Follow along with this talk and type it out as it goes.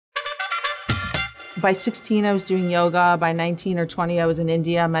By 16, I was doing yoga. By 19 or 20, I was in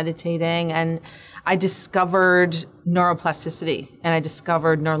India meditating, and I discovered neuroplasticity and I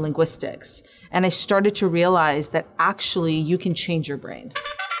discovered neurolinguistics. And I started to realize that actually you can change your brain.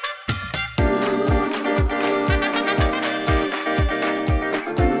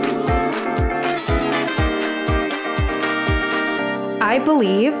 I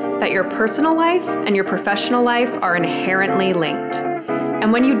believe that your personal life and your professional life are inherently linked.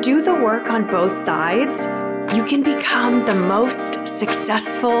 And when you do the work on both sides, you can become the most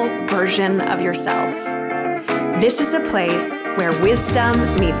successful version of yourself. This is a place where wisdom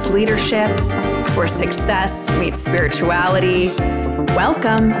meets leadership, where success meets spirituality.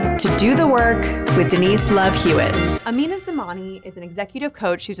 Welcome to Do the Work with Denise Love Hewitt. Amina Zamani is an executive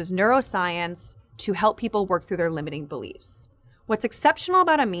coach who uses neuroscience to help people work through their limiting beliefs. What's exceptional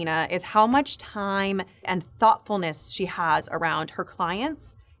about Amina is how much time and thoughtfulness she has around her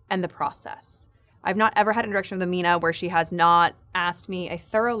clients and the process. I've not ever had an interaction with Amina where she has not asked me a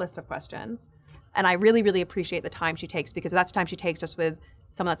thorough list of questions. And I really, really appreciate the time she takes, because that's time she takes just with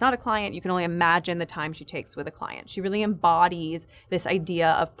someone that's not a client. You can only imagine the time she takes with a client. She really embodies this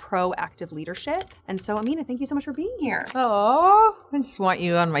idea of proactive leadership. And so, Amina, thank you so much for being here. Oh, I just want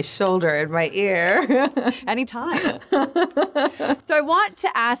you on my shoulder and my ear. Anytime. So I want to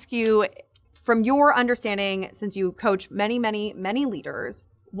ask you, from your understanding, since you coach many, many, many leaders,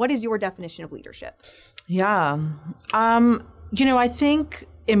 what is your definition of leadership? Yeah. I think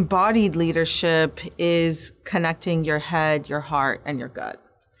embodied leadership is connecting your head, your heart, and your gut.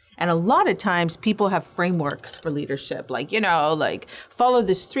 And a lot of times people have frameworks for leadership, like follow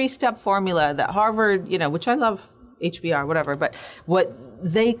this 3-step formula that Harvard, which I love, HBR, whatever, but what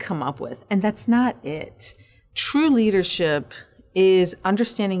they come up with. And that's not it. True leadership is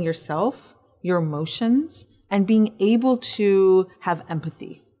understanding yourself, your emotions, and being able to have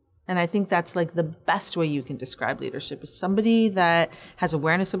empathy. And I think that's like the best way you can describe leadership, is somebody that has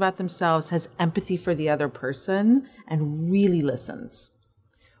awareness about themselves, has empathy for the other person, and really listens.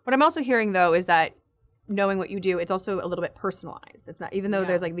 What I'm also hearing, though, is that knowing what you do, it's also a little bit personalized. It's not, even though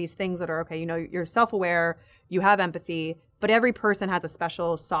there's like these things that are, okay, you're self-aware, you have empathy, but every person has a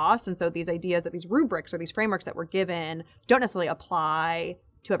special sauce. And so these ideas, that these rubrics or these frameworks that we're given don't necessarily apply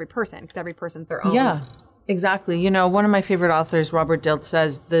to every person, because every person's their own. Yeah. Exactly. One of my favorite authors, Robert Dilts,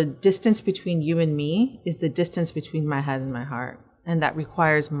 says the distance between you and me is the distance between my head and my heart. And that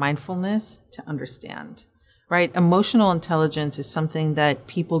requires mindfulness to understand, right? Emotional intelligence is something that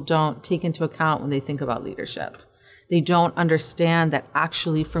people don't take into account when they think about leadership. They don't understand that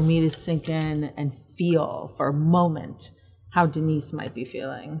actually, for me to sink in and feel for a moment how Denise might be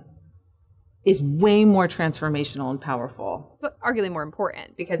feeling is way more transformational and powerful. But arguably more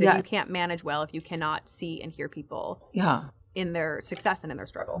important, because if you can't manage well, if you cannot see and hear people in their success and in their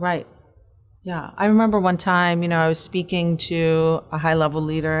struggle. Right. Yeah. I remember one time, I was speaking to a high-level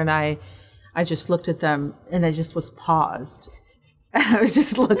leader, and I just looked at them and I just was paused. And I was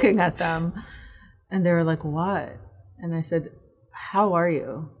just looking at them, and they were like, "What?" And I said, "How are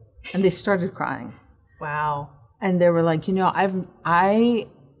you?" And they started crying. Wow. And they were like, I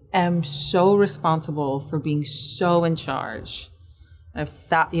am so responsible for being so in charge of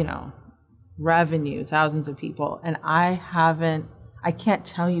revenue, thousands of people. And I can't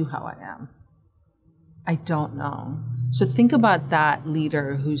tell you how I am. I don't know. So think about that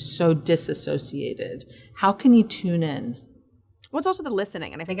leader who's so disassociated. How can you tune in? Well, it's also the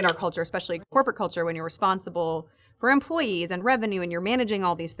listening. And I think in our culture, especially corporate culture, when you're responsible for employees and revenue and you're managing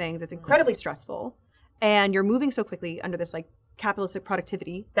all these things, it's incredibly stressful. And you're moving so quickly under this capitalistic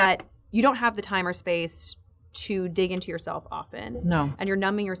productivity that you don't have the time or space to dig into yourself often. No. And you're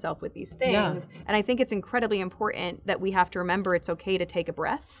numbing yourself with these things. Yeah. And I think it's incredibly important that we have to remember it's okay to take a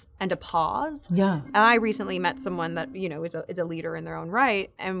breath and to pause. Yeah. And I recently met someone that, is a leader in their own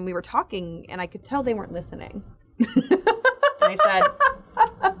right. And we were talking and I could tell they weren't listening. And I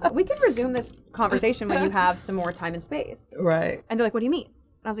said, we can resume this conversation when you have some more time and space. Right. And they're like, what do you mean?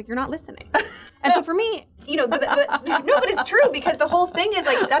 And I was like, you're not listening. And so for me, no, but it's true, because the whole thing is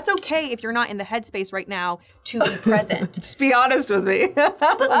that's okay if you're not in the headspace right now to be present. Just be honest with me.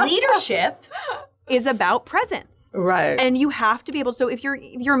 But leadership is about presence. Right. And you have to be able to, so if you're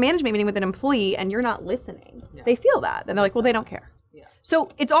a management meeting with an employee and you're not listening, they feel that. And they're like, well, they don't care. Yeah. So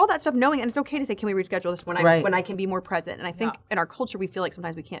it's all that stuff knowing, and it's okay to say, can we reschedule this when I can be more present? And I think in our culture, we feel like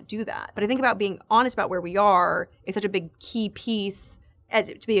sometimes we can't do that. But I think about being honest about where we are is such a big key piece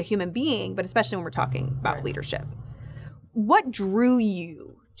to be a human being, but especially when we're talking about leadership. What drew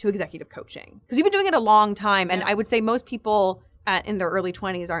you to executive coaching? Because you've been doing it a long time, and I would say most people in their early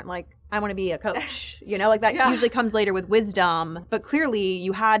 20s aren't like, I want to be a coach, like that usually comes later with wisdom. But clearly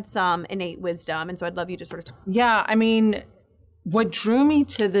you had some innate wisdom. And so I'd love you to sort of. Yeah, I mean, what drew me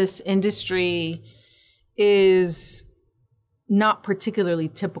to this industry is not particularly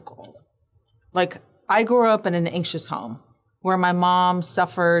typical. Like, I grew up in an anxious home where my mom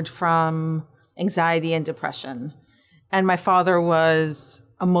suffered from anxiety and depression. And my father was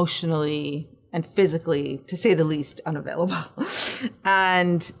emotionally and physically, to say the least, unavailable.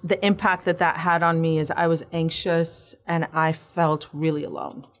 And the impact that had on me is I was anxious and I felt really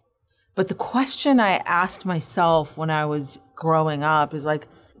alone. But the question I asked myself when I was growing up is like,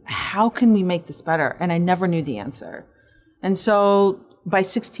 how can we make this better? And I never knew the answer. And so by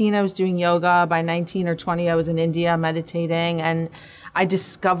 16, I was doing yoga. By 19 or 20, I was in India meditating. And I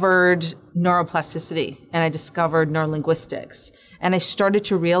discovered neuroplasticity and I discovered neurolinguistics. And I started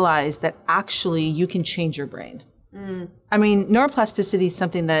to realize that actually you can change your brain. I mean, neuroplasticity is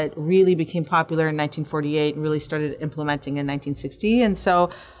something that really became popular in 1948 and really started implementing in 1960. And so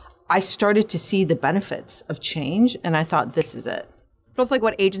I started to see the benefits of change. And I thought, this is it. But also like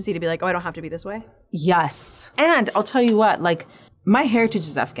what agency to be like, oh, I don't have to be this way. Yes. And I'll tell you what, like my heritage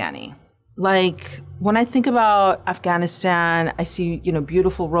is Afghani. Like when I think about Afghanistan, I see,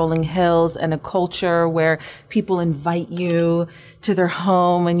 beautiful rolling hills and a culture where people invite you to their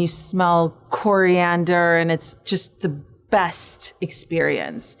home and you smell coriander and it's just the best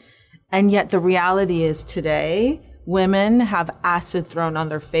experience. And yet the reality is today, women have acid thrown on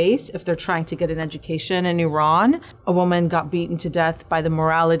their face if they're trying to get an education in Iran. A woman got beaten to death by the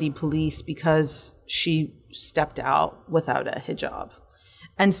morality police because she stepped out without a hijab.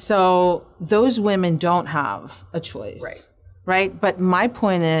 And so those women don't have a choice, right? But my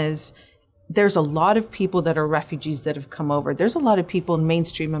point is, there's a lot of people that are refugees that have come over. There's a lot of people in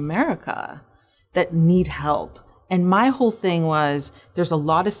mainstream America that need help. And my whole thing was, there's a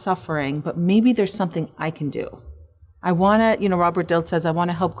lot of suffering, but maybe there's something I can do. I want to, Robert Dilt says, I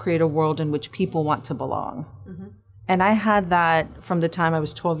want to help create a world in which people want to belong. Mm-hmm. And I had that from the time I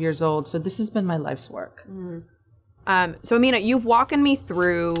was 12 years old. So this has been my life's work. Mm. So Amina, you've walked me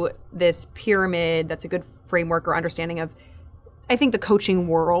through this pyramid. That's a good framework or understanding of, I think, the coaching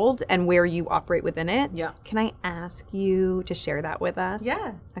world and where you operate within it. Yeah. Can I ask you to share that with us?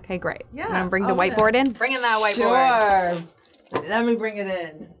 Yeah. Okay, great. Yeah. I'm going to bring the whiteboard in. Bring in that whiteboard. Sure. Let me bring it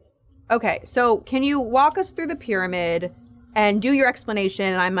in. Okay, so can you walk us through the pyramid and do your explanation,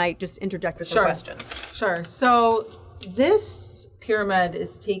 and I might just interject with some questions. Sure. So this pyramid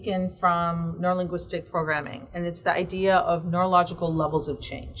is taken from neurolinguistic programming, and it's the idea of neurological levels of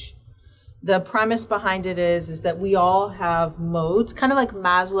change. The premise behind it is that we all have modes, kind of like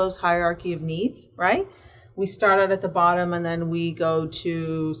Maslow's hierarchy of needs, right? We start out at the bottom and then we go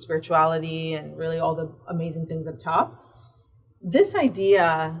to spirituality and really all the amazing things up top. This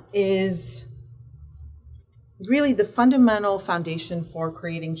idea is really the fundamental foundation for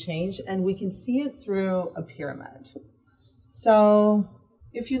creating change, and we can see it through a pyramid. So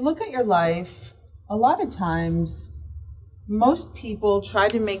if you look at your life, a lot of times, most people try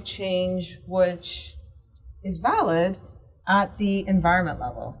to make change which is valid at the environment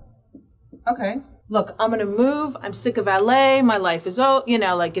level. Okay, look, I'm gonna move. I'm sick of LA. My life is,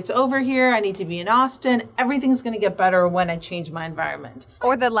 it's over here. I need to be in Austin. Everything's gonna get better when I change my environment.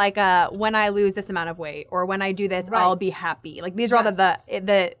 Or when I lose this amount of weight, or when I do this, Right. I'll be happy. Like these are all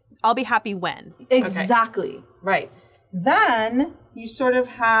the I'll be happy when. Exactly, okay. Right. Then you sort of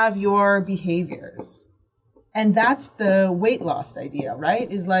have your behaviors. And that's the weight loss idea,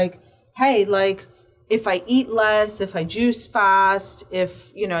 right? Is like, hey, like if I eat less, if I juice fast,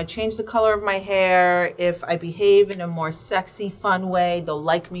 if, I change the color of my hair, if I behave in a more sexy, fun way, they'll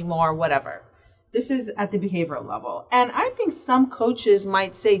like me more, whatever. This is at the behavioral level. And I think some coaches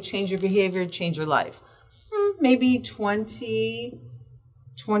might say, change your behavior, change your life. Maybe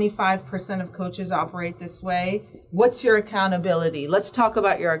 25% of coaches operate this way. What's your accountability? Let's talk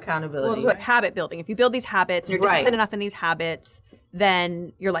about your accountability. Well, habit building. If you build these habits, and you're disciplined enough in these habits,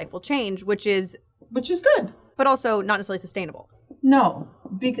 then your life will change, which is good. But also not necessarily sustainable. No.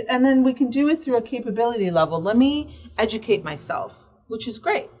 And then we can do it through a capability level. Let me educate myself, which is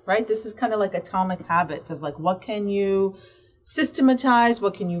great, right? This is kind of like atomic habits of like, what can you systematize?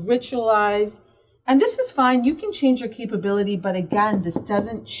 What can you ritualize? And this is fine. You can change your capability, but again, this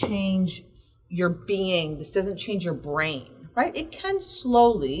doesn't change your being. This doesn't change your brain, right? It can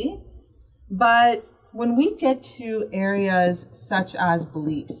slowly, but when we get to areas such as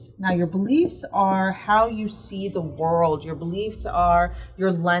beliefs, now your beliefs are how you see the world. Your beliefs are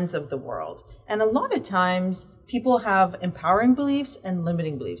your lens of the world. And a lot of times people have empowering beliefs and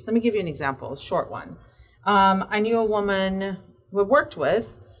limiting beliefs. Let me give you an example, a short one. I knew a woman worked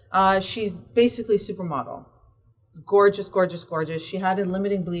with, she's basically a supermodel. Gorgeous, gorgeous, gorgeous. She had a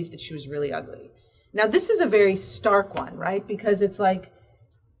limiting belief that she was really ugly. Now, this is a very stark one, right? Because it's like,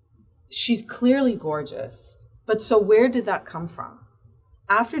 she's clearly gorgeous. But so where did that come from?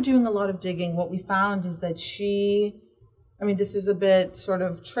 After doing a lot of digging, what we found is that this is a bit sort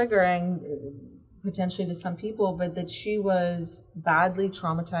of triggering potentially to some people, but that she was badly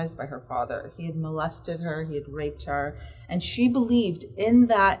traumatized by her father. He had molested her, he had raped her, and she believed in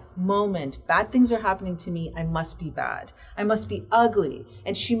that moment, bad things are happening to me, I must be bad, I must be ugly.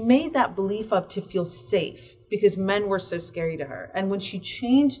 And she made that belief up to feel safe because men were so scary to her. And when she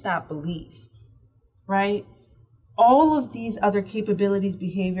changed that belief, right, all of these other capabilities,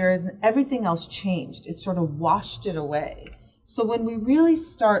 behaviors, and everything else changed. It sort of washed it away. So when we really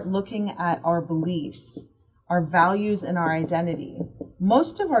start looking at our beliefs, our values, and our identity,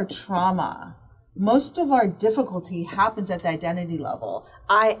 most of our trauma, most of our difficulty happens at the identity level.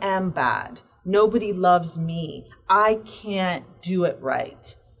 I am bad. Nobody loves me. I can't do it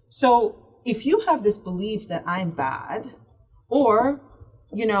right. So if you have this belief that I'm bad, or,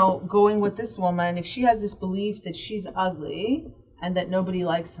 going with this woman, if she has this belief that she's ugly, and that nobody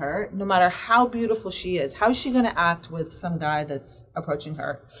likes her, no matter how beautiful she is, how is she going to act with some guy that's approaching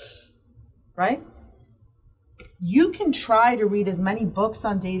her, right? You can try to read as many books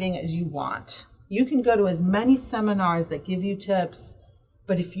on dating as you want. You can go to as many seminars that give you tips,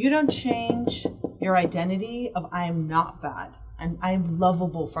 but if you don't change your identity of I am not bad, and I am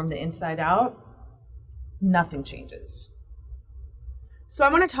lovable from the inside out, nothing changes. So I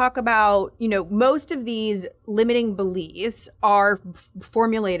want to talk about, most of these limiting beliefs are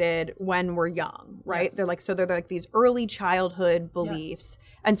formulated when we're young, right? Yes. They're like these early childhood beliefs. Yes.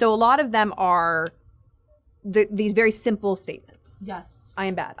 And so a lot of them are these very simple statements. Yes. I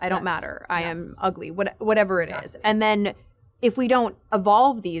am bad. I don't matter. I am ugly, whatever it is. And then if we don't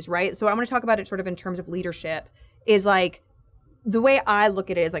evolve these, right? So I want to talk about it sort of in terms of leadership, is like, the way I look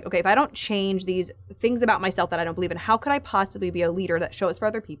at it is like, okay, if I don't change these things about myself that I don't believe in, how could I possibly be a leader that shows for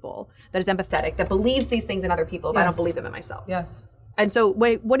other people, that is empathetic, that believes these things in other people if I don't believe them in myself? Yes. And so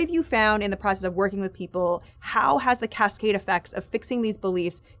what have you found in the process of working with people? How has the cascade effects of fixing these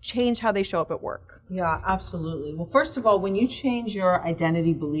beliefs changed how they show up at work? Yeah, absolutely. Well, first of all, when you change your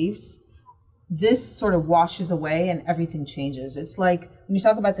identity beliefs, this sort of washes away and everything changes. It's like when you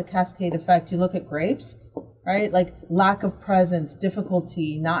talk about the cascade effect, you look at grapes, right? Like lack of presence,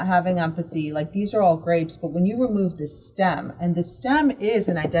 difficulty, not having empathy, like these are all grapes. But when you remove the stem, and the stem is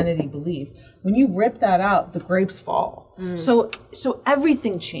an identity belief, when you rip that out, the grapes fall. So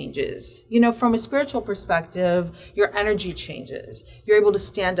everything changes. From a spiritual perspective, your energy changes. You're able to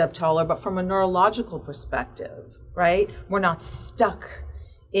stand up taller, but from a neurological perspective, right? We're not stuck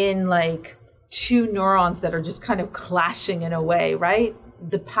in like two neurons that are just kind of clashing in a way, right?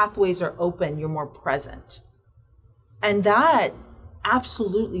 The pathways are open, you're more present. And that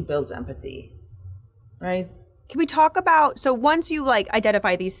absolutely builds empathy, right? Can we talk about, so once you like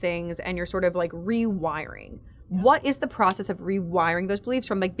identify these things and you're sort of like rewiring, what is the process of rewiring those beliefs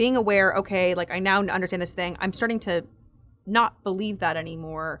from like being aware, okay, like I now understand this thing, I'm starting to not believe that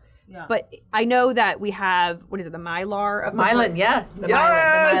anymore. Yeah. But I know that we have, what is it, the myelin of the myelin, brain? Yeah. The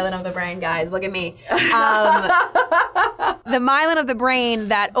myelin of the brain, guys. Look at me. The myelin of the brain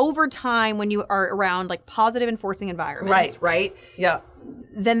that over time when you are around like positive enforcing environments, right? Yeah.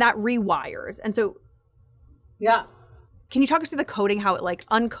 Then that rewires. And so, yeah. Can you talk us through the coding, how it like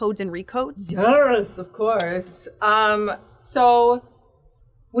uncodes and recodes? Yes, of course. So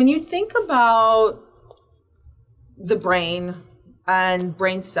when you think about the brain and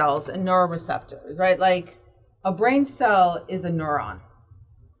brain cells and neuroreceptors, right? Like a brain cell is a neuron.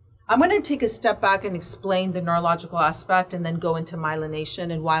 I'm going to take a step back and explain the neurological aspect and then go into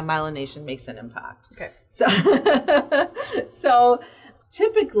myelination and why myelination makes an impact. Okay. So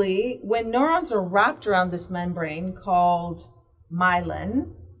typically when neurons are wrapped around this membrane called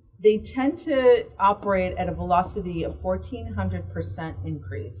myelin, they tend to operate at a velocity of 1,400%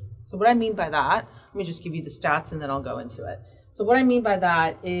 increase. So what I mean by that, let me just give you the stats and then I'll go into it. So what I mean by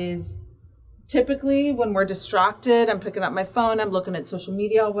that is typically when we're distracted, I'm picking up my phone, I'm looking at social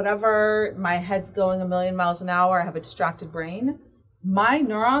media, whatever, my head's going a million miles an hour, I have a distracted brain. My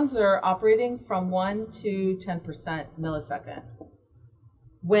neurons are operating from 1 to 10% millisecond.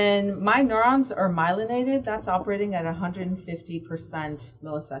 When my neurons are myelinated, that's operating at 150%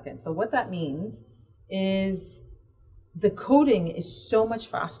 millisecond. So what that means is the coding is so much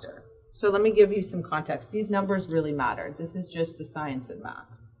faster. So let me give you some context. These numbers really matter. This is just the science and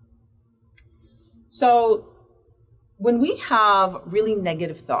math. So when we have really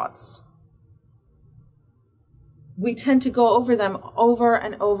negative thoughts, we tend to go over them over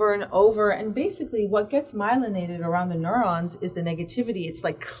and over and over. And basically what gets myelinated around the neurons is the negativity. It's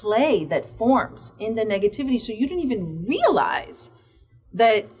like clay that forms in the negativity. So you don't even realize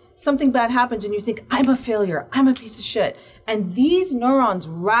that something bad happens and you think, I'm a failure, I'm a piece of shit. And these neurons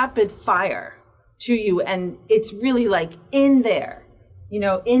rapid fire to you. And it's really like in there,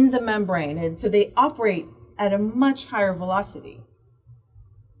 in the membrane. And so they operate at a much higher velocity.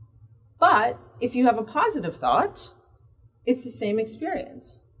 But if you have a positive thought, it's the same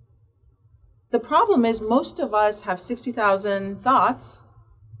experience. The problem is most of us have 60,000 thoughts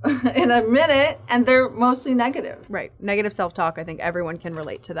in a minute, and they're mostly negative. Right. Negative self-talk, I think everyone can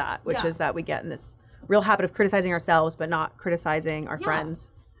relate to that, which is that we get in this real habit of criticizing ourselves, but not criticizing our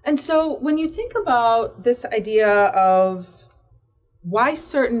friends. And so when you think about this idea of why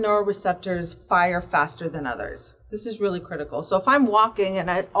certain neuroreceptors fire faster than others, this is really critical. So if I'm walking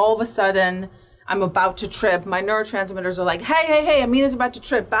and all of a sudden I'm about to trip, my neurotransmitters are like, hey, Amina's about to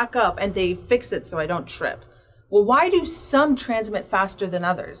trip, back up, and they fix it so I don't trip. Well, why do some transmit faster than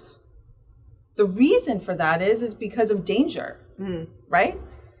others? The reason for that is because of danger, right?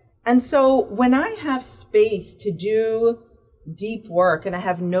 And so when I have space to do deep work and I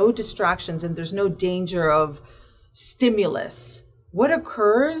have no distractions and there's no danger of stimulus, what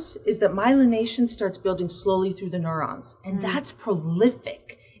occurs is that myelination starts building slowly through the neurons. And that's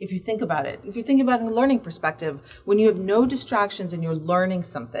prolific if you think about it. If you think about it in a learning perspective, when you have no distractions and you're learning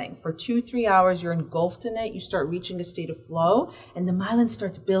something, for 2-3 hours, you're engulfed in it, you start reaching a state of flow, and the myelin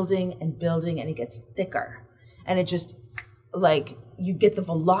starts building and building, and it gets thicker. And it just, like, you get the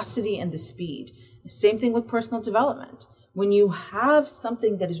velocity and the speed. Same thing with personal development. When you have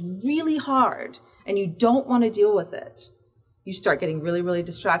something that is really hard and you don't want to deal with it, you start getting really, really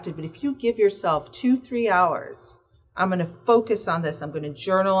distracted. But if you give yourself 2-3 hours, I'm going to focus on this. I'm going to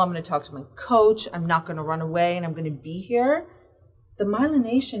journal. I'm going to talk to my coach. I'm not going to run away and I'm going to be here. The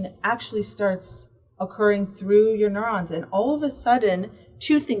myelination actually starts occurring through your neurons. And all of a sudden,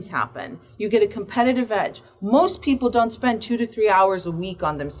 two things happen. You get a competitive edge. Most people don't spend 2 to 3 hours a week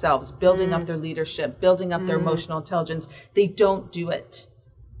on themselves, building up their leadership, building up their emotional intelligence. They don't do it.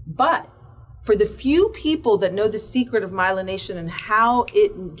 But for the few people that know the secret of myelination and how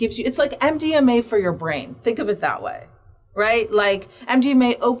it gives you, it's like MDMA for your brain. Think of it that way, right? Like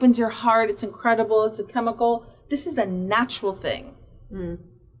MDMA opens your heart. It's incredible. It's a chemical. This is a natural thing.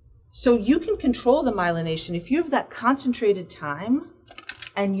 So you can control the myelination. If you have that concentrated time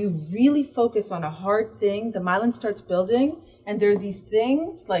and you really focus on a hard thing, the myelin starts building, and there are these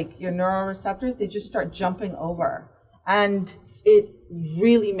things like your neuroreceptors, they just start jumping over. And it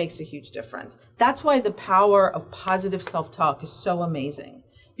really makes a huge difference. That's why the power of positive self-talk is so amazing.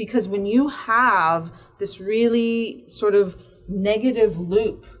 Because when you have this really sort of negative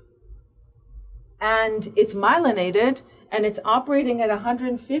loop and it's myelinated and it's operating at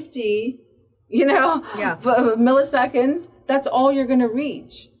 150, milliseconds, that's all you're going to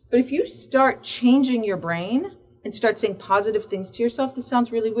reach. But if you start changing your brain and start saying positive things to yourself, this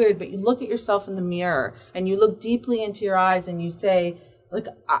sounds really weird, but you look at yourself in the mirror and you look deeply into your eyes and you say, like,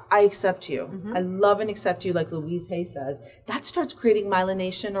 I accept you. I love and accept you, like Louise Hay says. That starts creating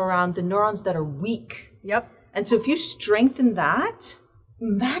myelination around the neurons that are weak. Yep. And so if you strengthen that,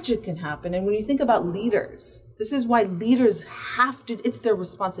 magic can happen. And when you think about leaders, this is why leaders have to, it's their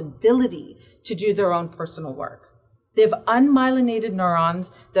responsibility to do their own personal work. They have unmyelinated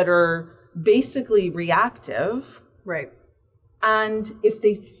neurons that are basically reactive. Right. And if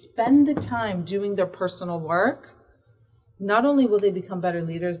they spend the time doing their personal work, not only will they become better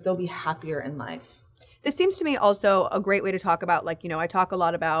leaders, they'll be happier in life. This seems to me also a great way to talk about, like, I talk a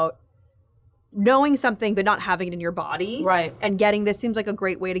lot about knowing something but not having it in your body. Right. And this seems like a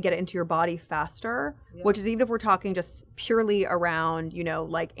great way to get it into your body faster, which is, even if we're talking just purely around,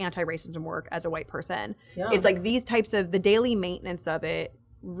 like anti-racism work as a white person, it's like these types of, the daily maintenance of it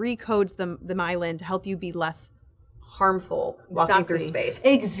recodes the myelin to help you be less harmful walking through space.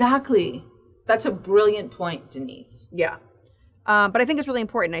 Exactly. That's a brilliant point, Denise. Yeah. But I think it's really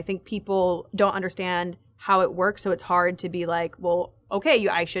important. I think people don't understand how it works, so it's hard to be like, well, okay,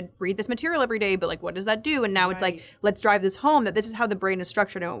 I should read this material every day, but like, what does that do? And now it's like, let's drive this home, that this is how the brain is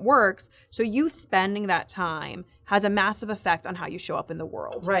structured and it works. So you spending that time has a massive effect on how you show up in the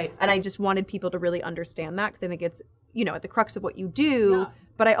world. Right. And I just wanted people to really understand that, because I think it's, at the crux of what you do.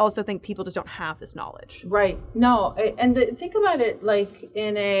 But I also think people just don't have this knowledge. Right. No. And think about it like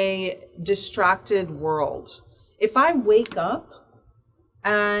in a distracted world. If I wake up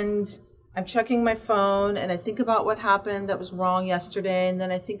and I'm checking my phone and I think about what happened that was wrong yesterday. And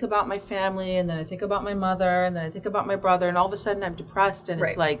then I think about my family, and then I think about my mother, and then I think about my brother. And all of a sudden I'm depressed, and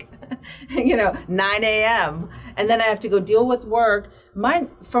it's like, 9 a.m. And then I have to go deal with work.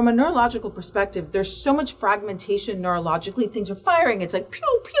 From a neurological perspective, there's so much fragmentation neurologically. Things are firing. It's like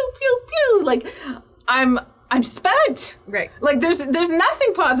pew, pew, pew, pew. Like I'm spent. Right. Like there's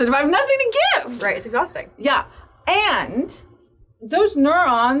nothing positive. I have nothing to give. Right. It's exhausting. Yeah. And those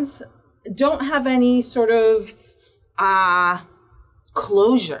neurons don't have any sort of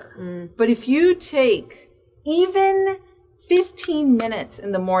closure. But if you take even 15 minutes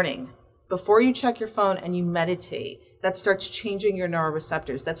in the morning before you check your phone and you meditate, that starts changing your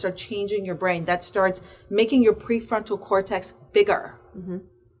neuroreceptors. That starts changing your brain. That starts making your prefrontal cortex bigger.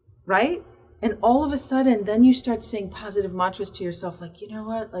 Right? And all of a sudden, then you start saying positive mantras to yourself, like, you know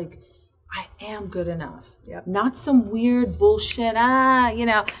what? Like, I am good enough. Yep. Not some weird bullshit,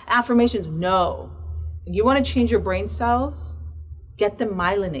 affirmations. No. You want to change your brain cells? Get them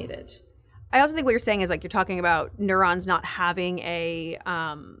myelinated. I also think what you're saying is like you're talking about neurons not having a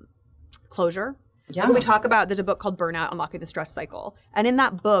closure. Yeah. Like when we talk about, there's a book called Burnout, Unlocking the Stress Cycle. And in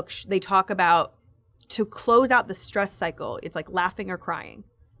that book, they talk about to close out the stress cycle, it's like laughing or crying.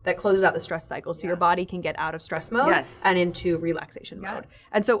 That closes out the stress cycle so your body can get out of stress mode and into relaxation mode.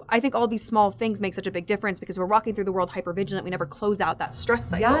 And so I think all these small things make such a big difference because we're walking through the world hypervigilant. We never close out that stress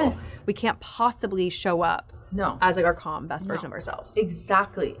cycle. Yes. We can't possibly show up as like our calm, best version of ourselves.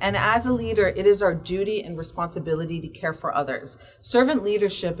 Exactly. And as a leader, it is our duty and responsibility to care for others. Servant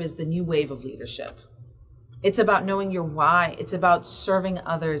leadership is the new wave of leadership. It's about knowing your why. It's about serving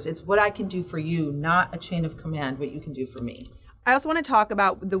others. It's what I can do for you, not a chain of command, what you can do for me. I also want to talk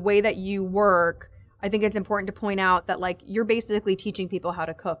about the way that you work. I think it's important to point out that like you're basically teaching people how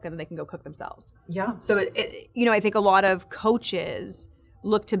to cook and they can go cook themselves. Yeah. So, I think a lot of coaches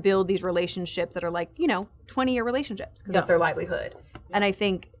look to build these relationships that are like, 20-year relationships because that's their livelihood. And I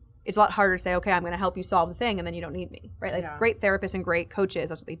think it's a lot harder to say, okay, I'm going to help you solve the thing and then you don't need me, right? Like great therapists and great coaches,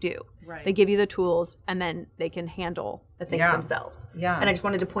 that's what they do. Right. They give you the tools and then they can handle the things themselves. Yeah. And I just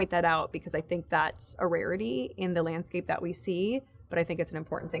wanted to point that out because I think that's a rarity in the landscape that we see, but I think it's an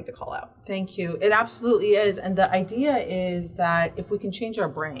important thing to call out. Thank you. It absolutely is. And the idea is that if we can change our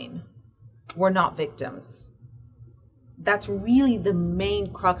brain, we're not victims. That's really the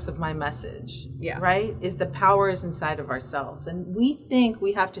main crux of my message, right? Is the power is inside of ourselves. And we think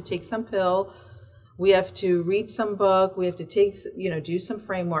we have to take some pill, we have to read some book, we have to take, do some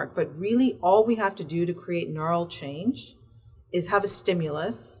framework, but really all we have to do to create neural change is have a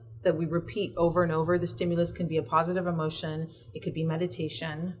stimulus that we repeat over and over. The stimulus can be a positive emotion, it could be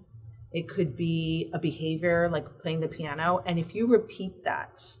meditation, it could be a behavior like playing the piano. And if you repeat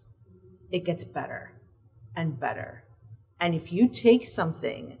that, it gets better and better. And if you take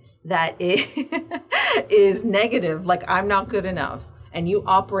something that is negative, like I'm not good enough, and you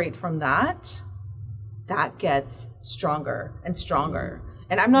operate from that, that gets stronger and stronger.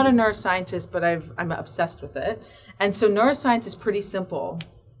 And I'm not a neuroscientist, but I'm obsessed with it. And so neuroscience is pretty simple.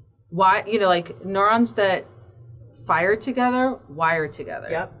 Why, like neurons that fire together, wire together.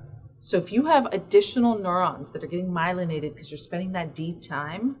 Yep. So if you have additional neurons that are getting myelinated because you're spending that deep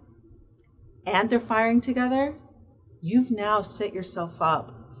time and they're firing together, you've now set yourself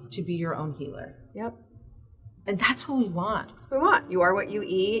up to be your own healer. Yep. And that's what we want. That's what we want. You are what you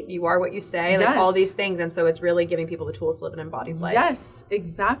eat. You are what you say. Like all these things. And so it's really giving people the tools to live an embodied life. Yes,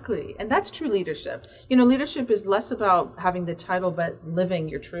 exactly. And that's true leadership. Leadership is less about having the title, but living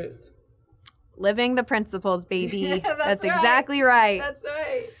your truth. Living the principles, baby. Yeah, that's exactly right. That's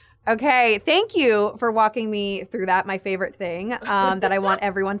right. Okay, thank you for walking me through that, my favorite thing that I want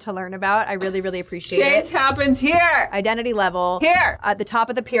everyone to learn about. I really, really appreciate it. Change happens here. Identity level. Here. At the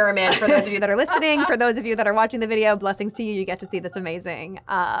top of the pyramid, for those of you that are listening, for those of you that are watching the video, blessings to you. You get to see this amazing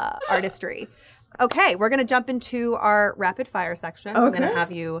artistry. Okay, we're going to jump into our rapid fire section. So I'm going to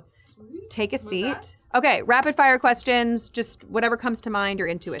have you take a seat. Okay, rapid fire questions, just whatever comes to mind, your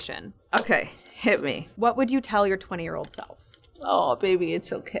intuition. Okay, hit me. What would you tell your 20-year-old self? Oh, baby,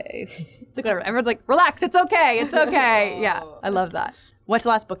 it's okay. It's like, everyone's like, relax, it's okay, it's okay. Yeah, I love that. What's the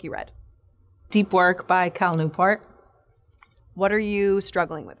last book you read? Deep Work by Cal Newport. What are you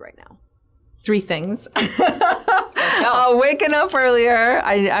struggling with right now? 3 things. Waking up earlier.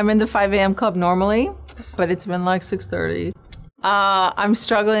 I'm in the 5 a.m. club normally, but it's been like 6:30. I'm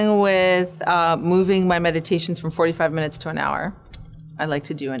struggling with moving my meditations from 45 minutes to an hour. I like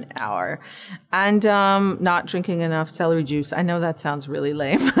to do an hour. And not drinking enough celery juice. I know that sounds really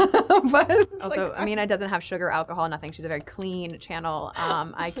lame. But Also, Amina doesn't have sugar, alcohol, nothing. She's a very clean channel.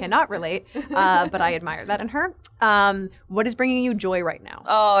 I cannot relate, but I admire that in her. What is bringing you joy right now?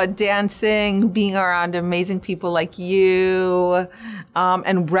 Oh, dancing, being around amazing people like you,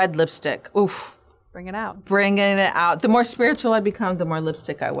 and red lipstick. Oof. Bring it out. Bringing it out. The more spiritual I become, the more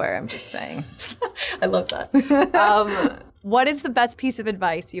lipstick I wear. I'm just saying. I love that. What is the best piece of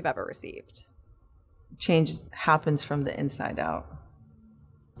advice you've ever received? Change happens from the inside out.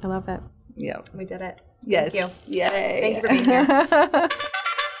 I love it. Yeah. We did it. Yes. Thank you. Yay. Thank you for being here.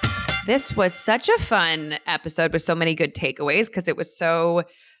 This was such a fun episode with so many good takeaways because it was so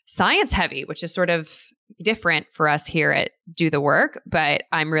science heavy, which is sort of different for us here at Do the Work. But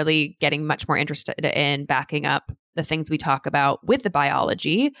I'm really getting much more interested in backing up the things we talk about with the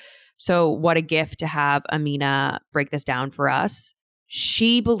biology. So what a gift to have Amina break this down for us.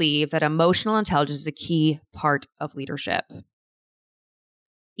 She believes that emotional intelligence is a key part of leadership.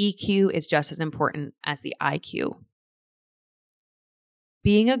 EQ is just as important as the IQ.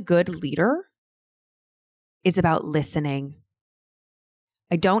 Being a good leader is about listening.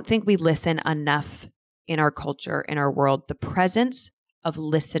 I don't think we listen enough in our culture, in our world. The presence of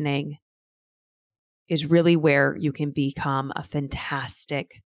listening is really where you can become a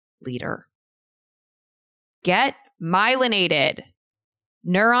fantastic leader. Get myelinated.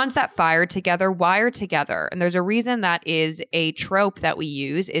 Neurons that fire together wire together. And there's a reason that is a trope that we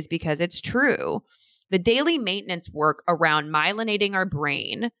use is because it's true. The daily maintenance work around myelinating our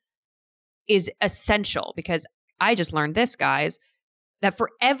brain is essential because I just learned this, guys, that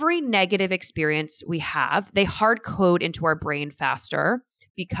for every negative experience we have, they hard code into our brain faster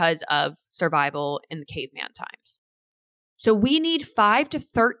because of survival in the caveman times. So we need 5 to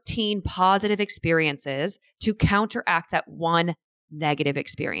 13 positive experiences to counteract that one negative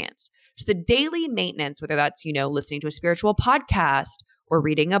experience. So the daily maintenance, whether that's, listening to a spiritual podcast or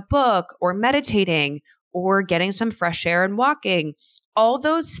reading a book or meditating or getting some fresh air and walking, all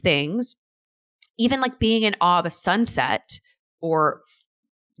those things, even like being in awe of a sunset or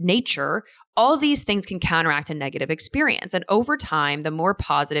nature, all these things can counteract a negative experience. And over time, the more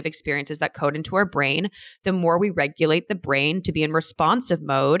positive experiences that code into our brain, the more we regulate the brain to be in responsive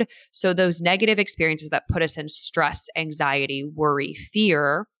mode. So those negative experiences that put us in stress, anxiety, worry,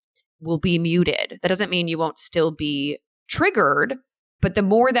 fear will be muted. That doesn't mean you won't still be triggered, but the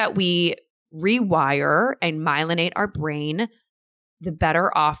more that we rewire and myelinate our brain, the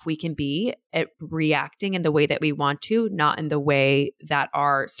better off we can be at reacting in the way that we want to, not in the way that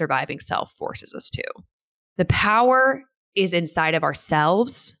our surviving self forces us to. The power is inside of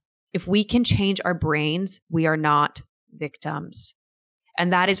ourselves. If we can change our brains, we are not victims.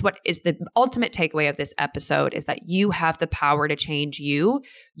 And that is what is the ultimate takeaway of this episode, is that you have the power to change you.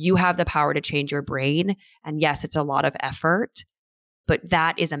 You have the power to change your brain. And yes, it's a lot of effort, but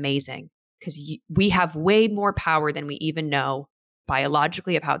that is amazing because we have way more power than we even know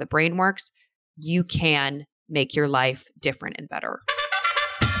biologically of how the brain works. You can make your life different and better.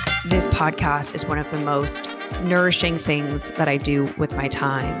 This podcast is one of the most nourishing things that I do with my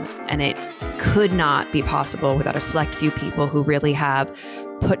time, and it could not be possible without a select few people who really have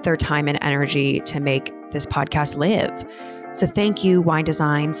put their time and energy to make this podcast live. So thank you, Wine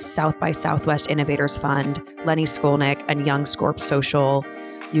Design, South by Southwest Innovators Fund, Lenny Skolnick, and Young Scorp Social.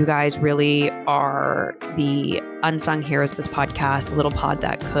 You guys really are the unsung heroes of this podcast, a little pod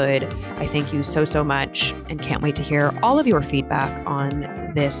that could. I thank you so, so much and can't wait to hear all of your feedback on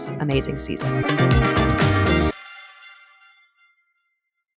this amazing season.